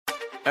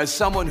As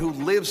someone who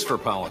lives for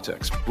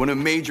politics, when a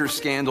major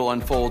scandal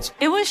unfolds,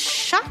 it was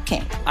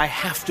shocking. I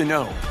have to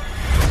know,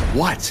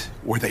 what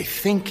were they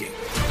thinking?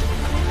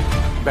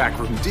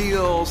 Backroom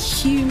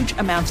deals, huge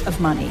amounts of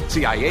money,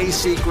 CIA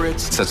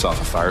secrets, sets off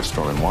a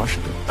firestorm in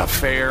Washington,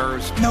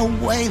 affairs. No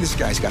way this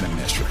guy's got a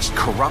mistress.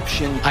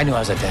 Corruption. I knew I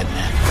was a dead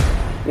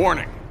man.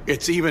 Warning,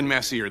 it's even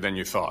messier than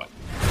you thought.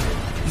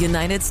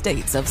 United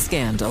States of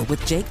Scandal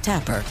with Jake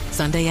Tapper,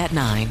 Sunday at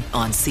 9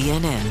 on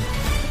CNN.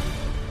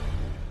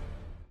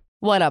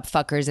 What up,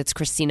 fuckers? It's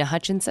Christina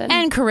Hutchinson.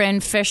 And Corinne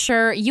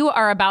Fisher. You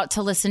are about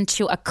to listen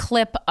to a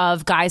clip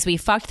of Guys We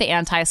Fucked, the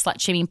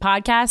anti-slut-shaming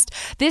podcast.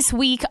 This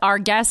week, our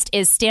guest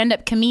is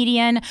stand-up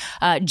comedian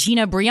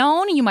Gina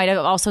Brillon. You might have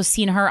also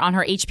seen her on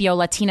her HBO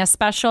Latina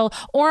special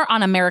or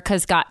on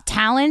America's Got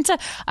Talent.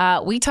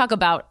 We talk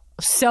about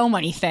so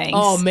many things.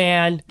 Oh,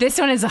 man. This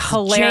one is a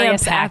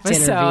hilarious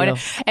episode.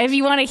 Interview. If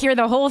you want to hear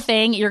the whole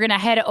thing, you're going to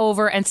head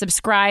over and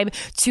subscribe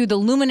to the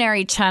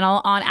Luminary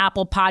channel on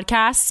Apple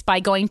Podcasts by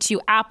going to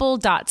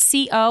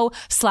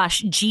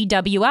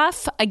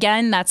apple.co/GWF.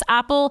 Again, that's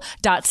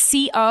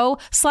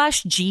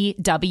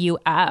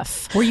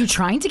apple.co/GWF. Were you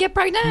trying to get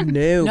pregnant?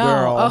 No,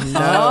 girl. No.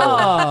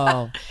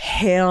 Oh.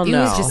 Hell no. You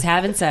was just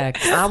having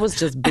sex. I was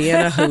just being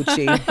a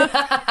hoochie.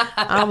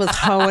 I was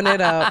hoeing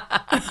it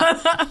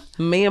up.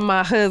 Me and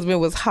my husband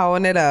was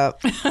hoeing it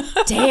up.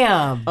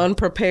 Damn.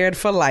 Unprepared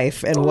for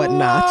life and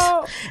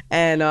whatnot.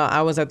 And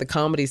I was at the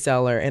Comedy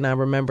Cellar, and I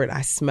remembered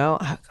I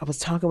was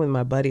talking with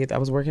my buddy. I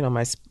was working on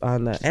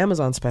the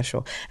Amazon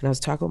special, and I was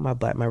talking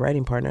with my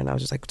writing partner, and I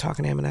was just like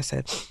talking to him, and I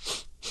said,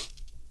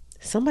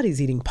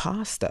 somebody's eating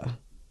pasta.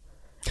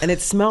 And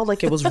it smelled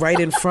like it was right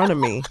in front of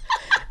me.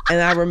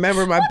 And I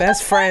remember my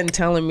best friend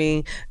telling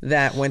me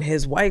that when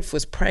his wife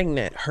was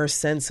pregnant, her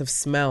sense of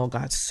smell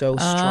got so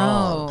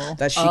strong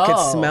that she could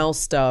smell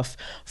stuff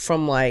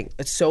from like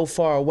so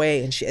far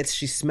away, and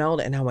she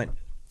smelled it, and I went,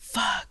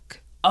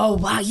 fuck. Oh,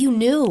 wow, you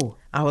knew.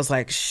 I was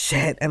like,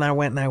 shit. And I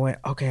went,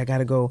 okay, I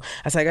gotta go.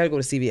 I said, I gotta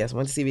go to CVS.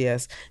 Went to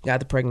CVS,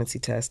 got the pregnancy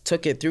test,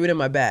 took it, threw it in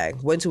my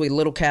bag, went to a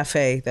little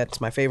cafe. That's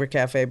my favorite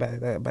cafe by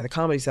the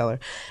Comedy Cellar.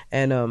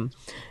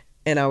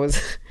 And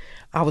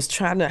I was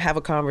trying to have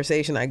a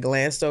conversation. I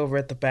glanced over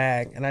at the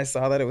bag and I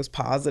saw that it was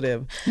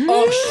positive.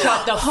 Oh,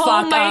 shut the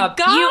fuck up.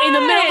 God. You in the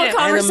middle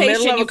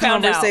of a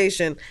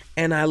conversation,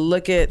 and I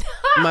look at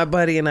my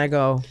buddy and I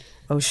go,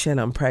 oh shit,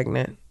 I'm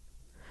pregnant.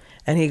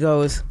 And he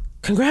goes,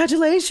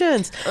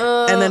 congratulations.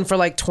 And then for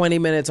like 20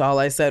 minutes, all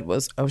I said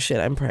was, oh shit,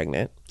 I'm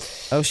pregnant.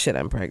 Oh shit,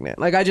 I'm pregnant.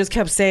 Like I just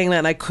kept saying that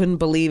and I couldn't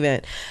believe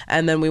it.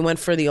 And then we went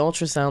for the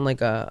ultrasound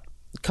like a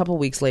couple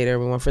weeks later.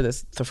 We went for the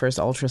first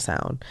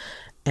ultrasound.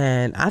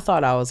 And I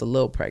thought I was a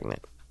little pregnant.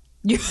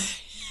 I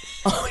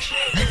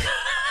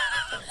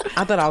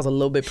thought I was a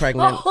little bit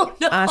pregnant. Oh,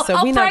 no. I said,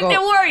 How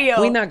pregnant were you?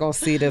 We not gonna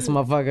see this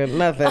motherfucker,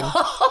 nothing.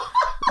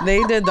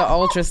 They did the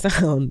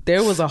ultrasound.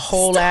 There was a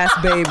whole ass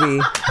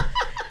baby.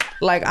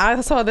 Like I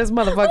saw this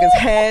motherfucker's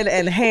head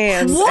and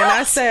hands.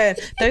 What? And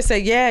they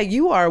said, yeah,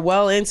 you are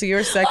well into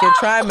your second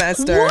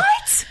trimester.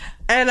 What?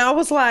 And I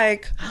was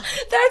like,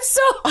 that's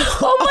so,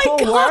 oh my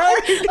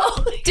God.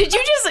 Oh,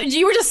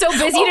 You were just so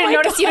busy you didn't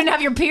notice you didn't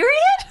have your period?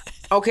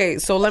 okay,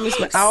 so let me,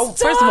 first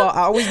of all,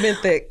 I always been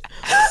thick.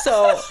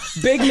 So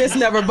bigness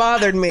never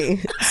bothered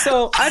me.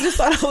 So I just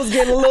thought I was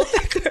getting a little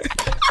thicker.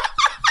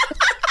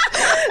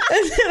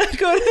 And then I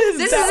go to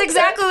this is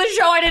exactly the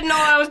show I didn't know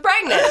I was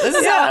pregnant. This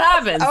is how it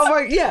happens. I'm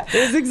like, yeah,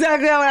 it's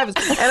exactly how it happens.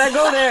 And I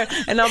go there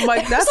and I'm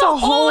like, that's a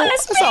whole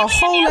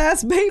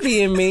ass baby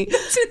in me.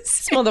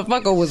 This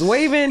motherfucker was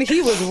waving.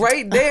 He was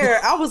right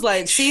there. I was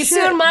like, see you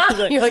soon, Ma.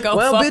 You're like, oh,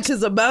 well, fuck. bitch,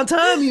 it's about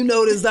time you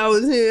noticed I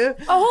was here.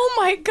 Oh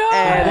my God.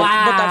 And,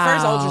 wow. But the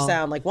first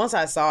ultrasound, like once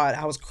I saw it,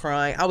 I was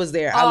crying. I was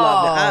there. I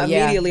loved it.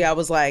 Immediately I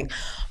was like,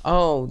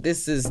 oh,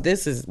 this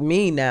is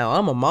me now.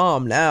 I'm a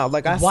mom now.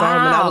 Like I saw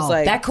him and I was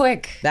like, that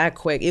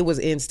quick. It was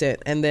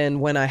instant. And then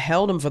when I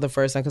held him for the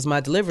first time, because my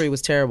delivery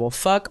was terrible.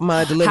 Fuck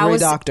my delivery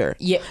doctor.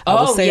 Yeah. I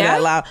will say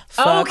that loud.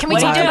 Fuck can we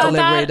my talk about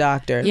delivery that?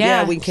 doctor.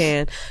 Yeah, we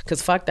can.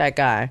 Because fuck that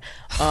guy.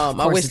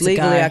 I wish it's a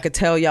legally guy. I could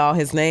tell y'all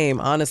his name,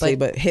 honestly,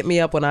 but hit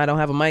me up when I don't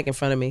have a mic in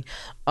front of me.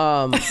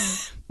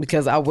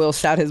 Because I will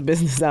shout his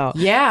business out.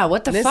 Yeah,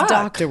 what the fuck? This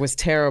doctor was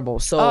terrible.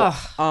 So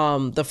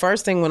the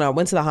first thing when I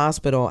went to the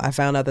hospital, I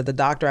found out that the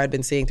doctor I'd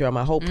been seeing throughout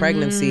my whole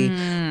pregnancy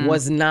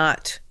was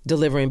not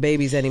delivering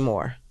babies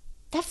anymore.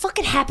 That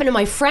fucking happened to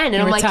my friend.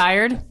 And I'm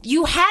retired? like,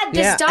 you had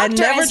this doctor and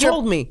never as your...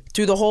 told me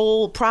through the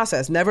whole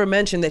process. Never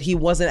mentioned that he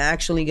wasn't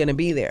actually going to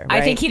be there.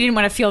 Right? I think he didn't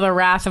want to feel the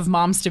wrath of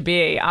moms to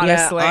be,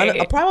 honestly.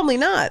 Yeah, probably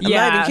not. I'm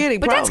not even kidding.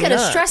 But that's going to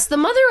stress the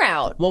mother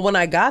out. Well, when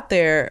I got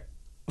there,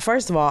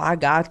 first of all, I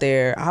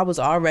was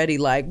already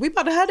like, we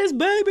about to have this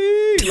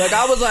baby. Like,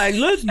 I was like,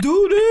 let's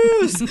do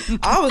this.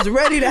 I was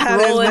ready to have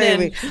this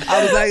baby.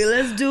 I was like,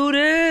 let's do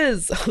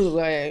this. I was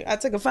like, I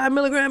took a 5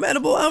 milligram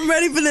edible. I'm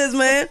ready for this,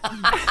 man.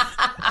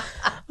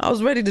 I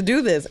was ready to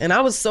do this. And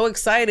I was so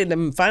excited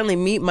to finally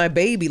meet my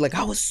baby. Like,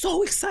 I was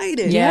so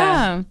excited.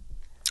 Yeah.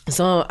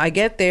 So I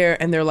get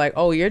there and they're like,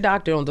 oh, your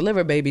doctor don't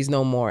deliver babies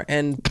no more.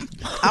 And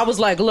I was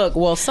like, look,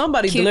 well,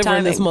 somebody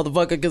delivering this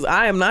motherfucker, because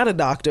I am not a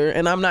doctor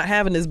and I'm not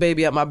having this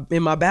baby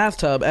in my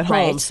bathtub at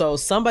home. So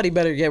somebody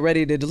better get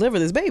ready to deliver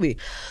this baby.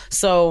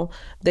 So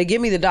they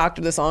give me the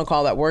doctor that's on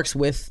call that works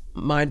with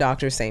my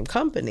doctor, same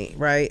company,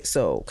 right?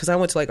 So, because I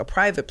went to like a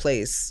private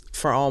place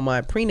for all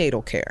my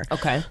prenatal care.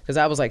 Okay. Because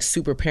I was like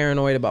super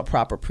paranoid about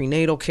proper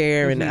prenatal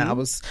care, and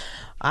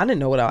I didn't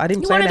know what I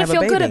didn't plan to have a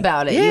baby. You wanted to feel good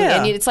about it.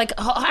 Yeah. And it's like,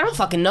 oh, I don't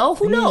fucking know.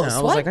 Who knows?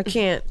 I was like, I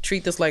can't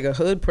treat this like a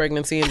hood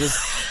pregnancy and just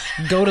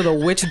go to the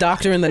witch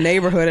doctor in the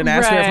neighborhood and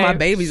ask her if my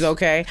baby's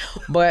okay.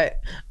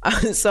 But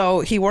so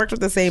he worked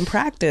with the same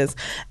practice,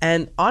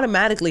 and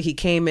automatically he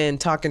came in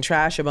talking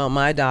trash about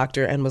my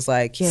doctor and was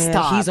like,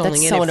 yeah, he's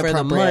only in it for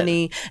the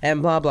money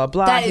and blah, blah,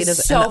 blah. That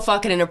is so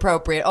fucking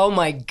inappropriate. Oh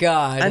my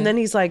God. And then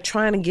he's like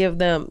trying to get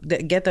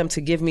them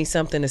to give me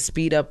something to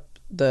speed up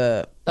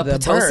the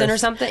Pitocin birth or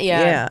something.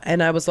 Yeah.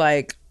 And I was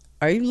like,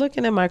 are you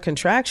looking at my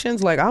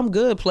contractions? Like, I'm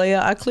good,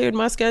 playa. I cleared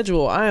my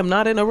schedule. I am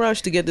not in a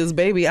rush to get this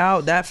baby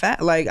out that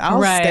fast. Like,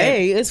 I'll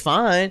stay. It's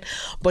fine.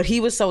 But he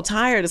was so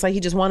tired. It's like he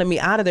just wanted me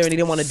out of there and he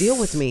didn't want to deal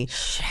with me.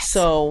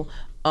 So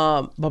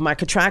but my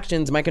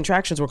contractions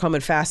were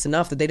coming fast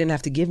enough that they didn't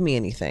have to give me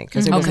anything,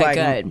 because it was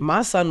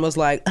my son was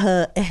like,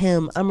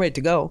 I'm ready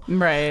to go.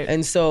 Right.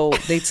 And so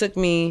they took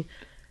me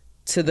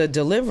to the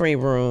delivery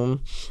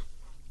room.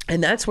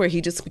 And that's where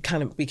he just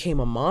kind of became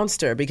a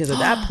monster, because at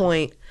that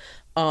point,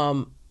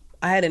 I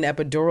had an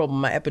epidural, but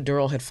my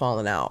epidural had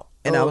fallen out.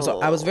 And I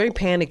was very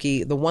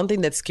panicky. The one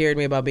thing that scared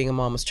me about being a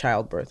mom was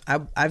childbirth.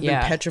 I've been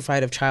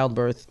petrified of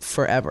childbirth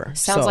forever.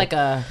 Sounds like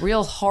a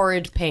real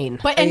horrid pain.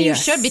 But you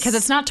should, because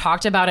it's not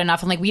talked about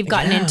enough. And like we've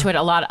gotten into it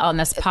a lot on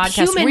this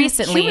podcast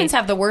recently. Humans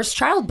have the worst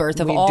childbirth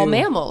of all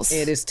mammals.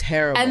 It is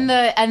terrible. And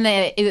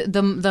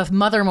the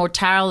mother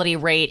mortality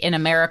rate in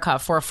America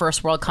for a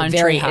first world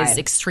country is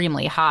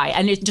extremely high.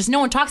 And it just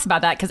no one talks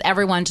about that, because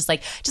everyone's just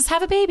like, just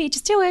have a baby,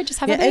 just do it, just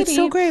have a baby. It's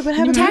so great, but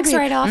have a tax baby.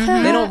 write-off.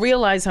 They don't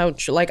realize how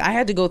I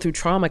had to go through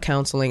trauma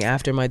counseling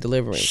after my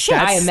delivery.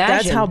 I imagine.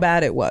 That's how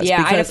bad it was.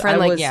 Yeah, I had a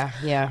friend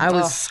I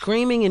was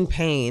screaming in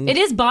pain. It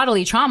is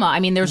bodily trauma. I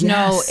mean, there's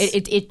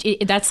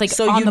that's like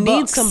so on the books. You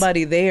need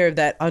somebody there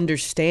that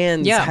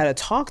understands how to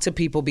talk to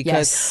people,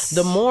 because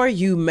the more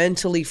you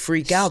mentally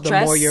freak out, the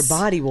more your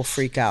body will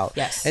freak out.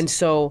 Yes. And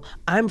so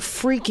I'm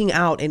freaking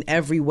out in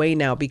every way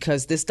now,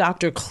 because this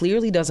doctor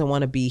clearly doesn't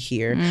want to be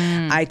here.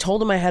 I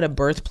told him I had a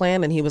birth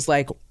plan, and he was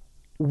like,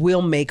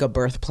 we'll make a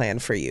birth plan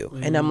for you.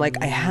 And I'm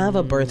like, I have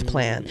a birth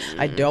plan.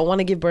 I don't want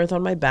to give birth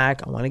on my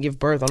back. I want to give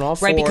birth on all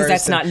fours. Right, because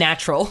that's not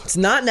natural. It's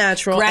not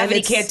natural.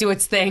 Gravity can't do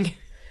its thing.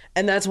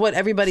 And that's what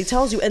everybody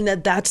tells you, and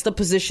that's the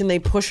position they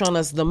push on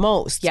us the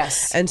most.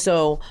 Yes. And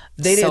so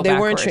they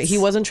weren't. He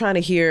wasn't trying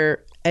to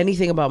hear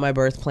anything about my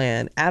birth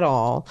plan at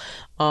all.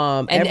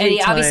 And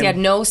he obviously had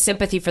no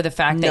sympathy for the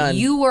fact that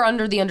you were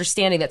under the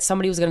understanding that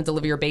somebody was going to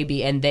deliver your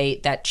baby, and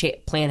that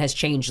plan has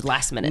changed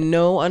last minute.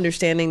 No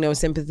understanding, no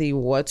sympathy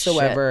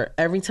whatsoever. Shit.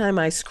 Every time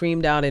I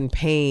screamed out in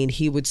pain,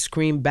 he would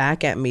scream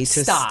back at me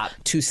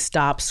to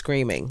stop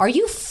screaming. Are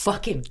you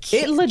fucking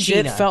kidding? It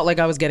legit felt like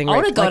I was getting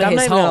raped. I'm not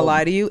even gonna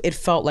lie to you. It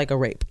felt like a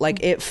rape.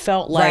 Like it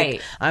felt like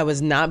I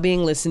was not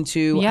being listened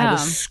to. Yeah. I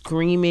was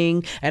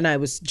screaming, and I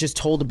was just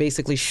told to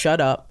basically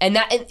shut up. And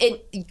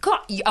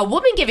a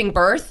woman giving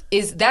birth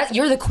is that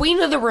you're the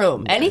queen of the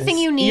room. Anything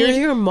you need,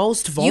 you're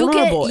most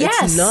vulnerable.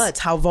 It's nuts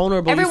how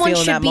vulnerable everyone you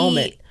feel in that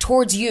moment. Should be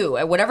towards you.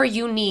 Whatever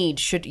you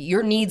need,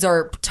 your needs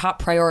are top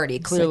priority.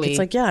 Clearly, it's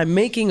like I'm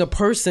making a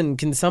person.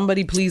 Can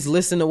somebody please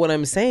listen to what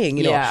I'm saying?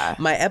 You know,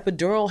 my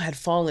epidural had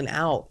fallen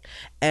out,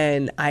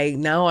 and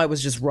I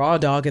was just raw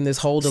dogging this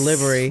whole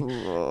delivery,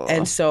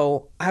 and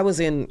so I was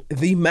in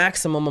the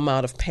maximum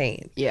amount of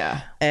pain.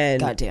 Yeah, and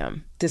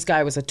goddamn, this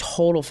guy was a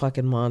total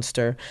fucking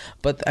monster.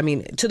 But I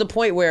mean, to the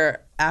point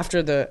where after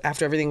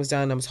everything was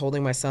done, I was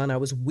holding my son. I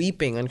was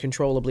weeping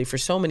uncontrollably for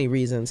so many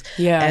reasons.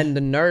 Yeah. And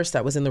the nurse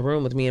that was in the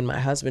room with me and my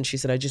husband, she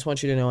said, "I just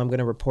want you to know I'm going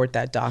to report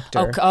that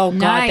doctor." Oh God!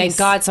 Nice. Thank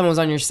God someone was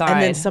on your side.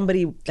 And then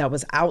somebody that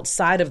was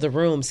outside of the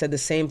room said the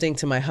same thing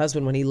to my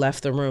husband when he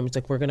left the room. It's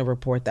like, "We're going to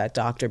report that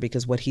doctor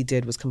because what he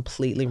did was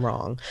completely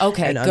wrong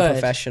and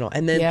unprofessional."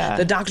 And then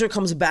the doctor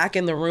comes back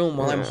in the room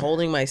while I'm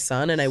holding my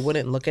son, and I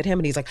wouldn't look at him,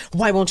 and he's like,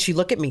 "Why won't she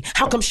look at me?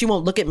 How come she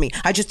won't look at me?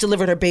 I just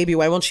delivered her baby.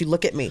 Why won't she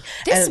look at me?"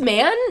 This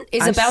man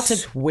is about to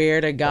swear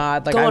to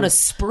God, go on a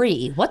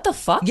spree. What the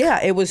fuck? Yeah,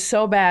 it was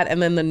so bad.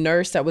 And then the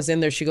nurse that was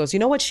in there, she goes, "You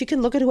know what? She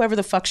can look at whoever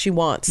the fuck she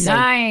wants."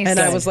 Nice. And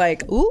I was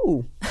like,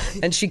 "Ooh."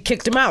 And she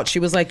kicked him out. She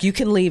was like, "You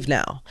can leave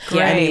now."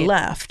 Great. And he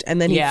left. And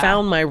then he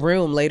found my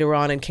room later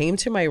on and came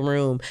to my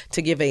room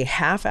to give a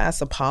half-ass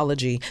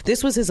apology.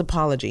 This was his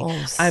apology.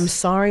 "I'm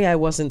sorry I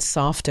wasn't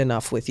soft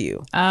enough with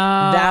you."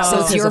 That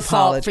was it's his your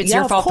apology. fault. It's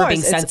your fault for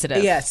being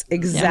sensitive. Yes,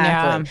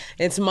 exactly.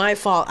 Yeah. It's my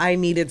fault. I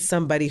needed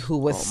somebody who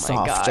was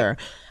softer.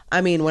 God. I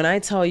mean, when I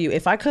tell you,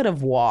 if I could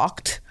have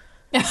walked,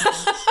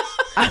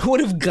 I I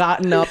would have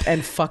gotten up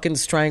and fucking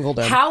strangled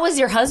him. How was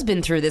your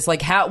husband through this?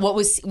 Like, what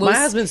was my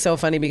husband's so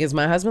funny because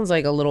my husband's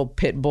like a little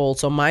pit bull,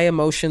 so my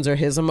emotions are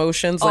his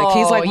emotions. Like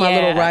he's like my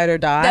little ride or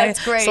die.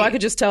 That's great. So I could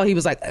just tell he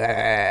was like,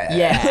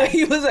 yeah.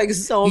 He was like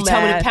so you mad.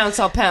 Tell me to pounce,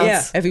 I'll pounce.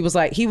 Yeah. If he was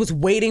like, he was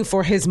waiting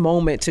for his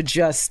moment to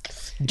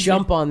just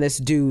jump on this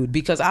dude,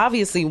 because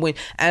obviously when,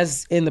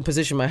 as in the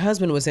position my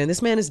husband was in,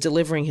 this man is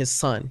delivering his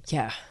son.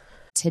 Yeah.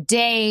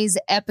 Today's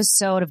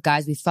episode of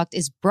Guys We Fucked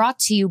is brought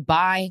to you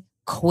by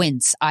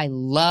Quince. I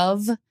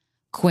love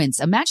Quince.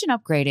 Imagine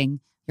upgrading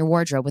your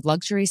wardrobe with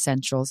luxury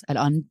essentials at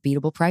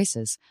unbeatable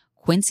prices.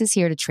 Quince is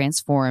here to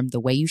transform the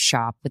way you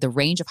shop with a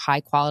range of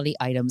high-quality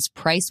items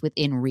priced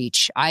within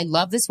reach. I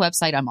love this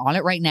website. I'm on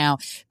it right now.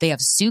 They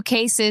have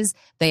suitcases.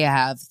 They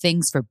have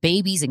things for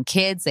babies and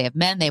kids. They have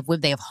men. They have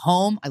women. They have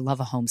home. I love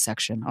a home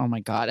section. Oh,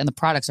 my God. And the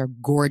products are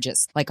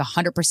gorgeous. Like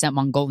 100%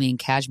 Mongolian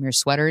cashmere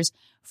sweaters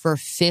for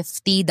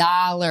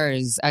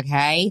 $50,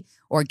 okay?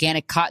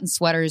 Organic cotton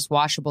sweaters,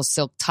 washable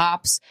silk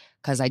tops,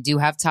 because I do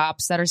have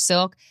tops that are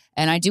silk,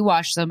 and I do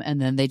wash them,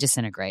 and then they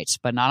disintegrate,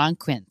 but not on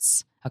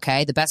Quince.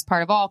 Okay. The best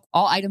part of all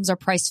items are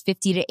priced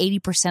 50 to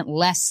 80%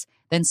 less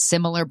than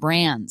similar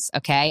brands.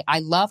 Okay. I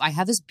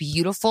have this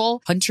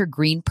beautiful hunter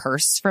green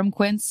purse from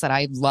Quince that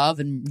I love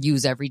and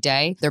use every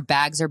day. Their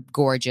bags are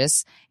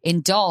gorgeous.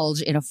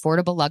 Indulge in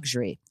affordable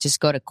luxury. Just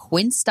go to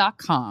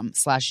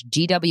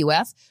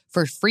quince.com/GWF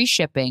for free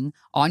shipping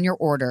on your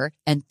order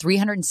and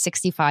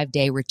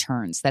 365-day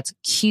returns. That's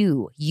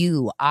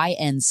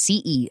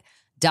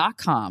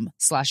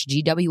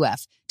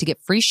QUINCE.com/GWF to get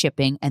free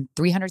shipping and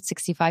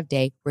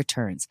 365-day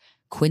returns.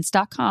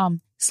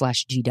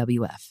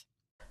 Quince.com/GWF.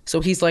 So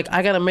he's like,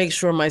 I got to make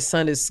sure my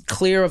son is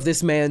clear of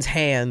this man's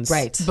hands.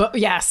 Right. But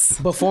yes.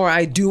 Before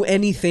I do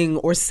anything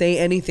or say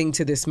anything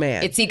to this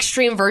man. It's the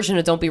extreme version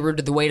of don't be rude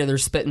to the waiter, they're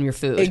spitting your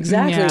food.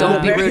 Exactly. Yeah.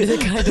 Don't be rude to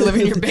the guy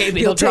delivering your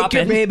baby. He'll They'll drop take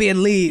your in. baby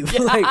and leave.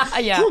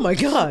 Yeah. Oh my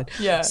God.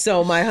 Yeah.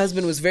 So my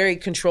husband was very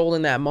controlled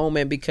in that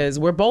moment because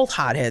we're both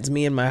hotheads,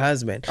 me and my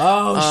husband.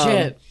 Oh,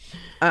 shit.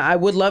 I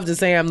would love to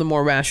say I'm the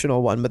more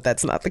rational one, but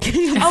that's not the case.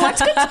 Oh,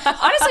 it's good.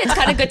 Honestly, it's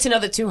kind of good to know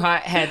that two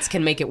hotheads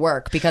can make it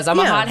work, because I'm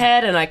a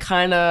hothead and I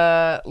kind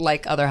of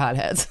like other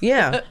hotheads.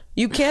 Yeah.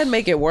 You can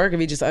make it work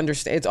if you just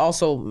understand. It's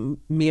also,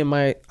 me and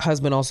my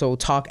husband also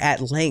talk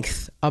at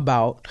length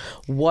about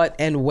what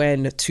and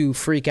when to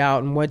freak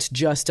out and what's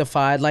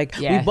justified. Like,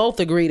 we both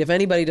agreed if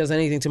anybody does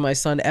anything to my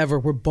son ever,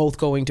 we're both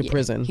going to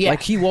prison. Yeah.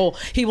 Like, he will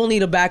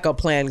need a backup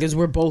plan because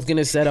we're both going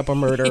to set up a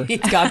murder.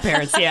 He's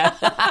godparents, yeah.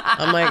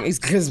 I'm like, it's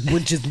because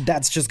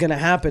that's just going to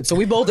happen. So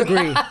we both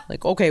agree.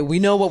 Like, okay, we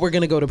know what we're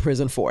going to go to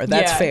prison for.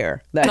 That's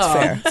fair. That's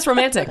fair. It's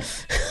romantic.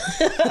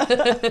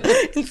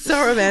 It's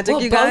so romantic,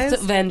 you guys.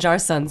 Both avenge our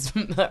sons,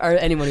 or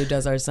anyone who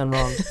does our son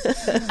wrong.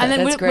 And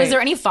then was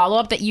there any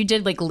follow-up that you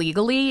did, like,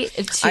 legally?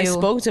 I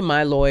spoke to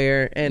my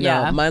lawyer, and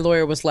my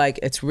lawyer was like,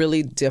 it's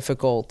really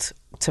difficult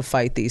to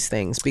fight these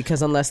things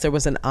because unless there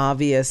was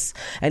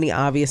any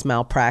obvious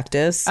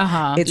malpractice,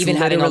 it's even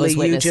literally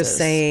you just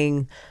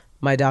saying,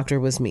 my doctor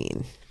was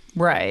mean.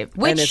 Right.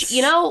 Which,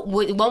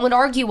 one would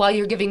argue while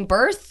you're giving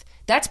birth,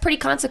 that's pretty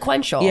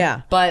consequential.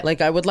 Yeah. But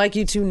like, I would like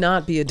you to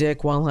not be a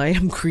dick while I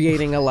am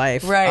creating a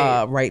life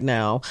right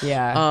now.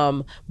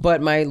 Yeah.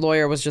 But my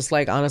lawyer was just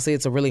like, honestly,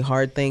 it's a really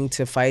hard thing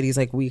to fight. He's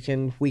like, we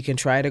can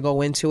try to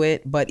go into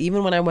it. But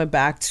even when I went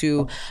back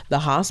to the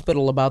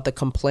hospital about the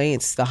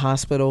complaints, the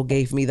hospital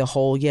gave me the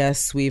whole,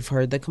 yes, we've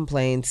heard the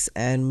complaints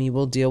and we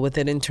will deal with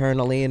it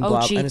internally and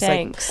blah. Gee, and it's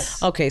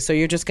thanks. like, okay, so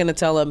you're just going to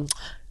tell him,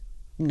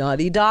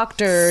 naughty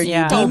doctor,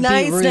 you be Don't be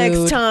nice rude.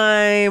 next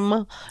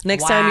time.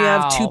 Next time you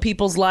have two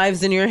people's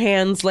lives in your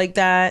hands like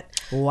that.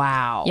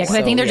 Wow. Yeah, because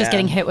I think they're just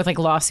getting hit with like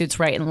lawsuits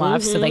right and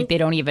left. So like they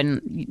don't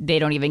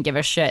even give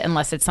a shit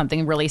unless it's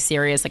something really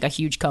serious, like a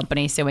huge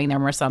company suing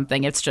them or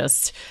something. It's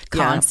just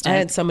constant. I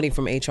had somebody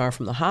from HR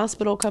from the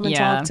hospital come and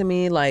talk to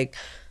me. Like,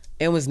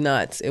 it was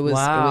nuts. It was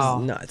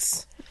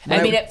nuts.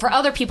 I mean, for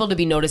other people to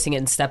be noticing it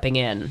and stepping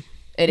in.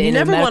 You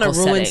never want to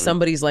ruin setting.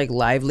 somebody's like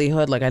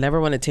livelihood. Like, I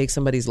never want to take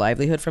somebody's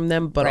livelihood from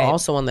them, but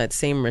also on that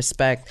same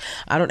respect,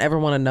 I don't ever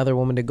want another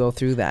woman to go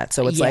through that.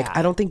 So it's like,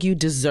 I don't think you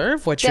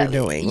deserve what you're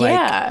doing.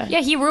 Yeah.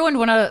 Like, he ruined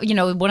one of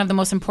the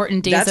most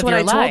important days of your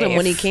life. That's what I told him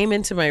when he came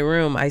into my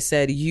room. I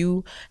said,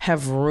 you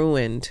have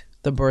ruined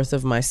the birth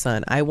of my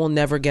son. I will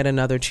never get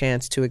another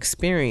chance to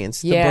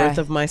experience the birth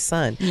of my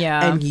son.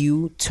 Yeah. And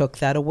you took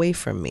that away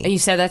from me. And you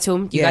said that to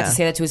him? You got to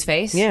say that to his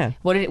face? Yeah.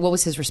 What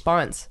was his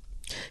response?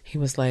 He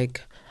was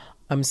like,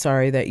 I'm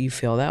sorry that you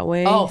feel that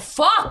way. Oh,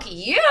 fuck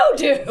you,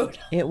 dude.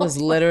 It was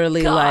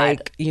literally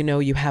like,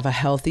 you have a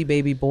healthy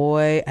baby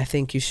boy. I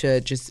think you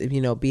should just,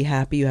 be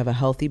happy you have a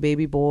healthy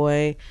baby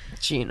boy.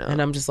 Gina. And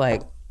I'm just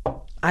like,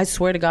 I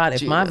swear to God,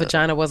 if my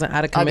vagina wasn't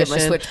out of commission, I'll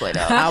get my switchblade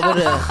out.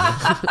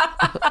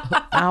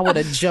 I would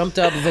have jumped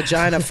up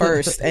vagina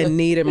first and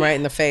kneed him right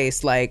in the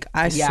face. Like,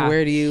 I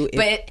swear to you.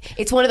 But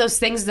it's one of those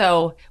things,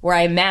 though, where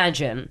I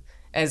imagine,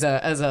 as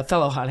a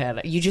fellow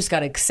hothead, you just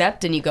got to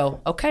accept and you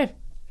go, okay.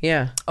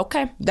 Yeah.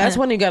 Okay. That's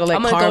when you gotta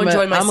let karma. I'm gonna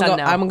go enjoy my son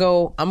now. I'm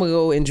gonna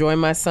go enjoy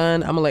my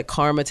son. I'm gonna let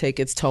karma take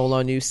its toll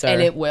on you, sir.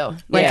 And it will.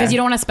 Right, because you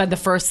don't want to spend the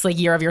first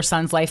year of your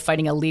son's life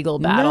fighting a legal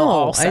battle. No,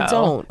 also. I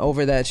don't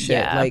over that shit.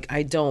 Yeah. Like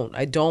I don't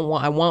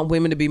want. I want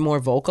women to be more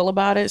vocal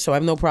about it. So I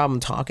have no problem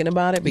talking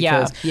about it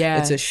because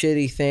it's a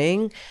shitty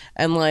thing.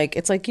 And like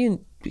it's like he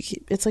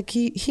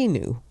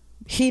knew.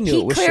 He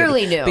knew it was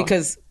clearly shitty knew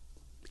because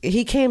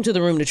he came to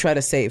the room to try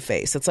to save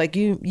face. It's like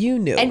you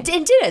knew and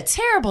did a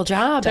terrible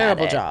job.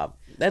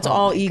 That's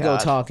all ego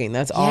talking.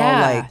 That's all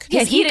like.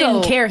 Yeah, he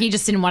didn't care. He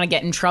just didn't want to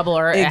get in trouble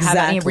or have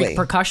any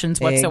repercussions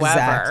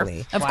whatsoever.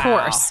 Exactly. Of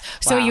course.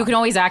 So you can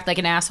always act like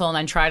an asshole and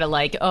then try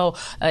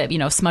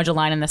to smudge a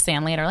line in the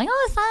sand later. Like,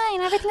 oh, it's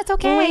fine. Everything's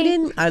okay. No, I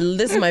didn't.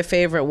 This is my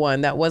favorite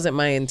one. That wasn't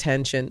my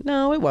intention.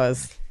 No, it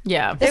was.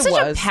 Yeah. It's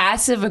such a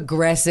passive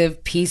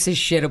aggressive piece of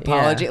shit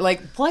apology. Yeah.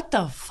 Like, what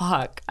the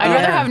fuck? I'd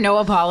rather have no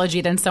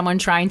apology than someone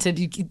trying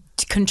to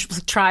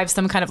contrive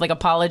some kind of like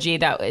apology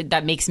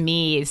that makes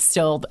me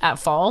still at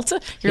fault.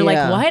 You're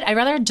like, what? I'd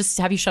rather just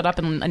have you shut up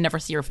and never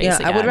see your face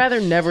again. I would rather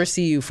never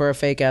see you for a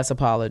fake ass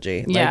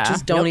apology. Like,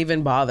 just don't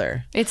even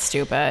bother. It's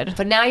stupid.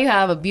 But now you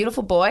have a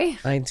beautiful boy.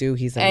 I do.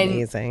 He's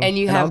amazing.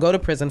 And I'll go to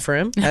prison for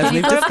him, as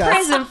we've discussed. Go to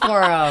prison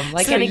for him,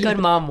 like any good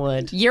mom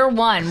would. Year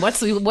one.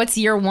 What's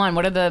year one?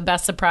 What are the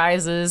best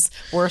surprises,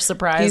 worst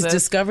surprises? He's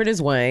discovered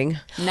his wang.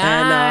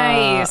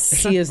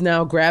 Nice. And, he is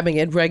now grabbing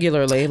it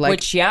regularly. Like,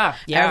 which,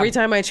 every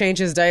time I change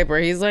his diaper,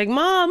 he's like,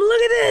 Mom,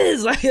 look at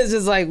this. Like, it's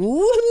just like,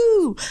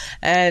 woohoo.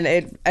 And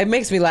it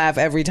makes me laugh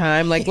every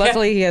time. Like,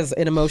 luckily he has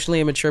an emotionally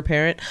immature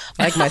parent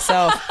like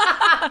myself.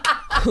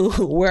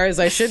 Whereas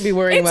I should be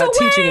worrying about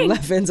teaching him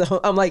left.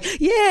 So I'm like,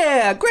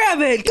 yeah, grab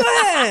it. Go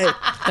ahead.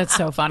 That's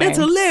so funny. That's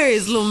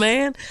hilarious, little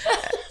man.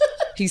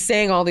 He's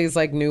saying all these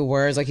like new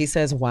words. Like he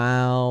says,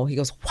 wow. He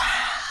goes,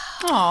 wow.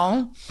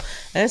 Oh,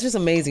 and it's just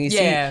amazing.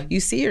 You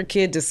see your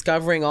kid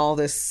discovering all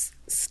this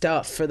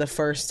stuff for the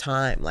first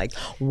time, like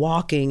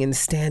walking and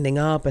standing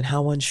up and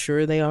how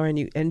unsure they are,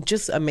 and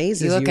just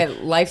amazes you. You look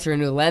at life through a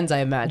new lens, I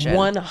imagine.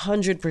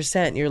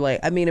 100%. You're like,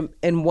 I mean,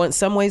 in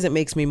some ways it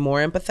makes me more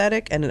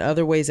empathetic, and in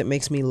other ways it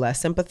makes me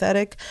less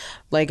empathetic.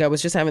 Like I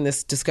was just having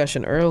this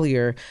discussion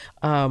earlier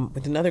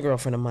with another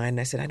girlfriend of mine, and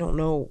I said, I don't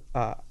know.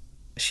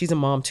 She's a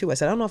mom too. I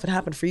said, I don't know if it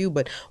happened for you,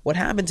 but what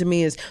happened to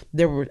me is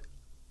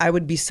I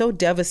would be so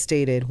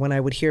devastated when I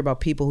would hear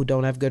about people who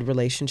don't have good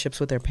relationships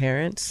with their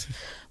parents.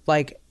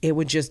 Like, it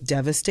would just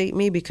devastate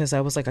me because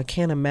I was like, I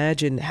can't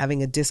imagine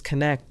having a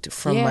disconnect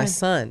from my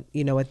son,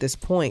 at this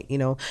point,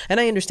 And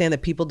I understand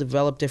that people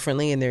develop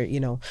differently and they're,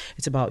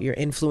 it's about your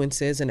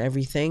influences and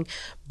everything.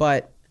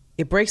 But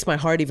it breaks my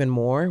heart even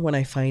more when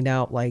I find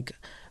out like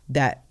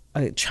that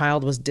a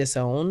child was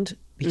disowned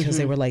because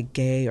they were like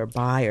gay or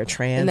bi or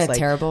trans. Isn't that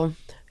terrible?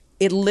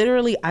 It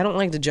literally, I don't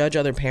like to judge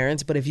other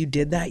parents, but if you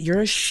did that,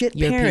 you're a shit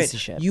parent. You're a piece of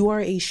shit. You are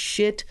a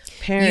shit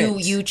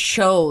parent. You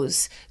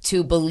chose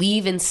to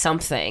believe in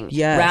something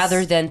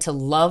rather than to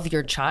love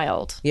your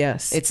child.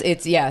 Yes.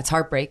 It's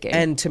heartbreaking.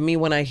 And to me,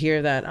 when I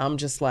hear that, I'm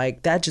just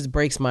like, that just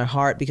breaks my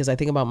heart because I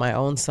think about my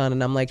own son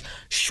and I'm like,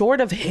 short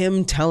of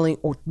him telling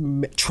or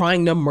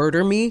trying to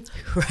murder me,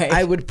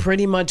 I would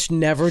pretty much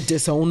never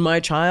disown my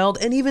child.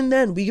 And even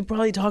then, we could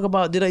probably talk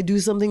about, did I do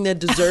something that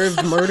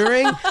deserved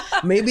murdering?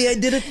 Maybe I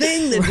did a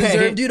thing that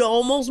deserved you to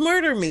almost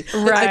murder me.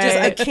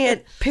 I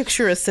can't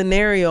picture a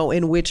scenario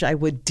in which I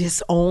would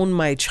disown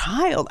my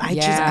child.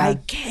 I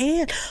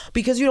can't,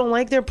 because you don't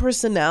like their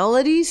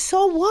personality.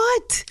 So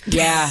what?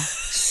 Yeah.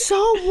 So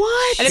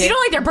what? And if you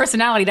don't like their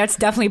personality, that's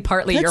definitely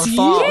partly your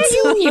fault.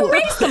 You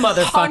raised the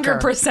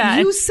motherfucker. 100%.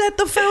 You set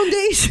the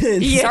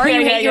foundation. Sorry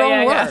you hate your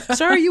own work.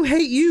 Sorry you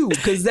hate you,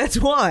 because that's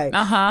why.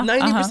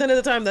 90% of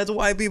the time, that's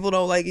why people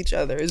don't like each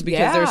other, is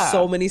because there's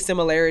so many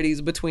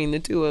similarities between the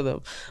two of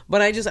them.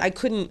 But I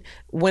couldn't,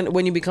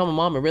 when you become a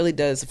mom, it really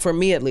does, for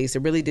me at least, it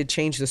really did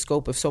change the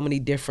scope of so many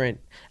different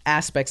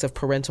aspects of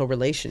parental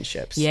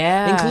relationships.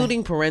 Yeah.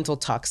 Including parental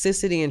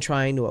toxicity and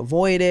trying to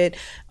avoid it.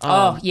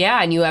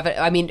 And you have it.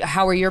 I mean,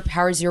 how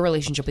is your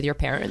relationship with your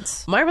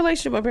parents? My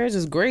relationship with my parents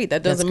is great.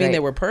 That doesn't mean they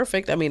were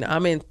perfect. I mean,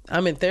 I'm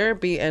in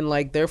therapy, and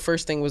like their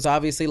first thing was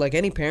obviously like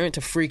any parent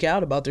to freak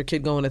out about their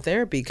kid going to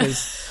therapy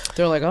because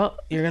they're like, oh,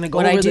 you're gonna go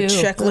over the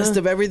checklist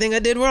of everything I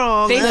did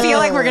wrong. They feel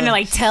like we're gonna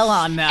like tell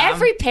on them.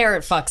 Every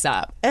parent fucks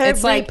up.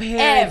 It's like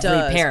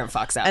every parent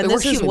fucks up. And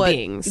we're human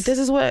beings. This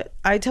is what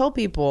I tell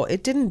people.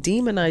 It didn't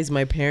demonize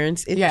my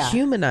parents. It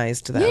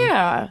humanized them.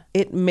 Yeah.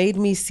 It made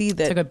me see that.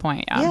 That's a good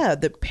point. Yeah,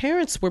 the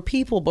parents were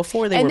people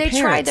before they were parents.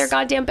 And they tried their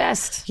goddamn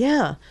best.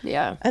 Yeah.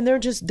 Yeah. And they're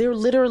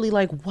literally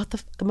like, what the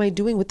fuck am I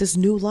doing with this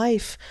new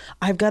life?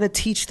 I've got to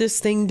teach this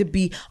thing to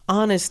be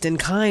honest and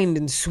kind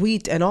and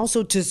sweet and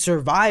also to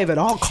survive at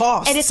all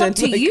costs. And it's up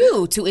to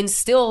you to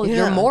instill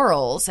your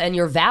morals and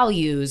your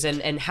values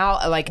and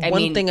how, like,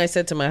 One thing I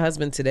said to my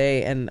husband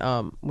today, and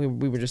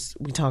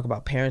we talk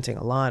about parenting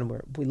a lot,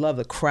 and we love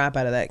the crap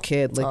out of that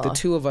kid. Like, the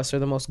two of us are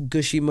the most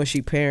gushy,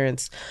 mushy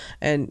parents.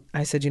 And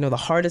I said, the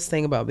hardest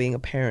thing about being a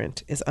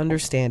parent is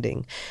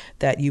understanding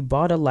that you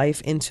brought a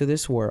life into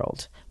this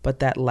world, but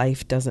that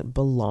life doesn't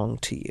belong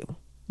to you.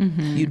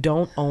 Mm-hmm. You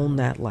don't own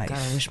that life. God,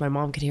 I wish my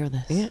mom could hear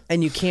this. Yeah.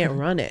 And you can't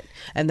run it.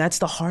 And that's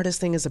the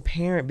hardest thing as a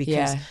parent,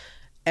 because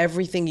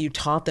everything you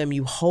taught them,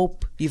 you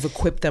hope you've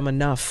equipped them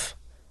enough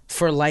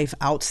for life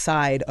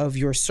outside of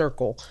your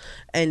circle.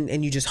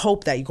 And you just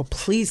hope that you go,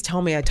 please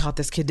tell me I taught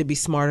this kid to be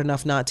smart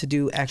enough not to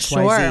do X,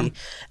 Y, Z.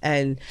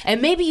 And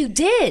maybe you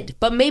did,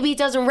 but maybe it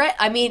doesn't.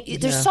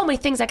 There's so many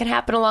things that can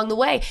happen along the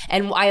way.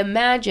 And I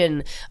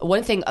imagine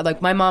one thing,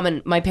 like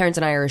my parents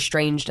and I are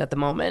estranged at the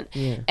moment.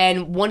 Yeah.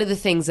 And one of the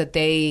things that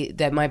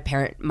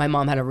my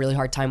mom had a really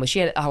hard time with, she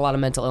had a lot of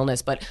mental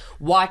illness, but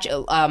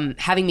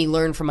having me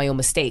learn from my own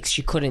mistakes,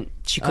 she couldn't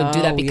do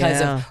that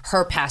because of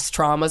her past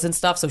traumas and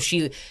stuff. So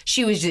she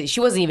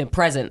wasn't even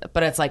present.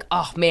 But it's like,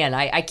 oh man,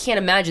 I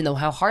can't imagine though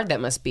how hard that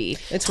must be.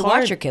 It's to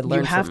hard. Watch your kid learn.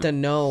 You have to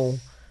know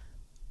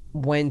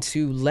when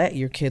to let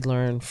your kid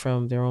learn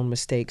from their own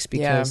mistakes,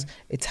 because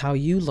it's how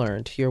you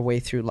learned your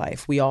way through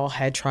life. We all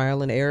had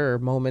trial and error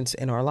moments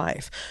in our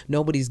life.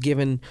 Nobody's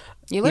given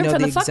you learn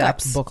from the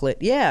exact booklet.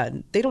 Yeah,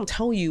 they don't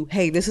tell you,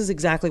 hey, this is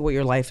exactly what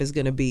your life is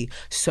going to be,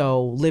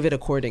 so live it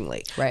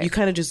accordingly. Right. You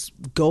kind of just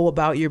go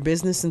about your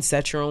business and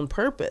set your own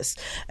purpose.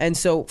 And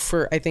so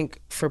I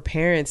think for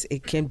parents,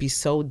 it can be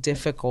so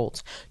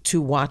difficult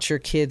to watch your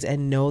kids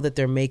and know that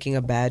they're making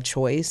a bad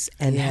choice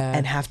and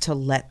have to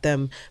let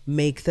them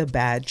make the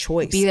bad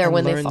choice. Be there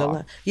when they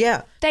fall.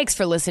 Yeah. Thanks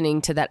for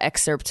listening to that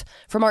excerpt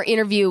from our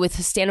interview with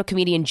stand-up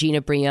comedian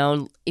Gina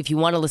Brillon. If you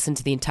want to listen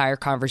to the entire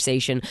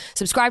conversation,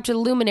 subscribe to the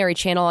Luminary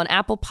channel on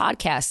Apple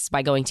Podcasts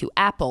by going to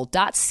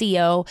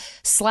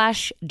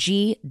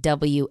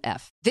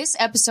apple.co/GWF. This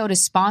episode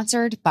is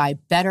sponsored by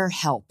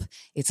BetterHelp.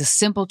 It's a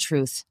simple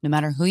truth. No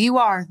matter who you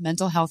are,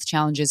 mental health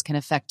challenges can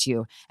affect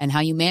you, and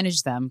how you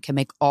manage them can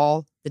make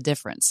all the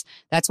difference.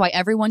 That's why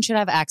everyone should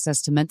have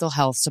access to mental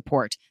health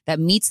support that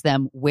meets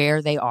them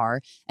where they are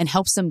and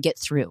helps them get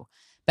through.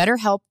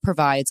 BetterHelp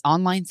provides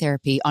online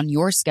therapy on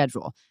your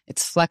schedule.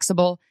 It's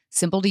flexible,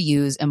 simple to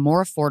use, and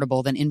more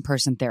affordable than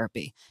in-person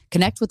therapy.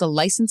 Connect with a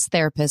licensed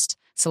therapist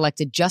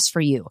selected just for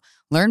you.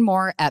 Learn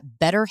more at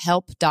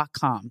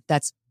BetterHelp.com.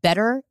 That's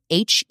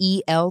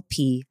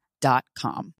BetterHelp.com.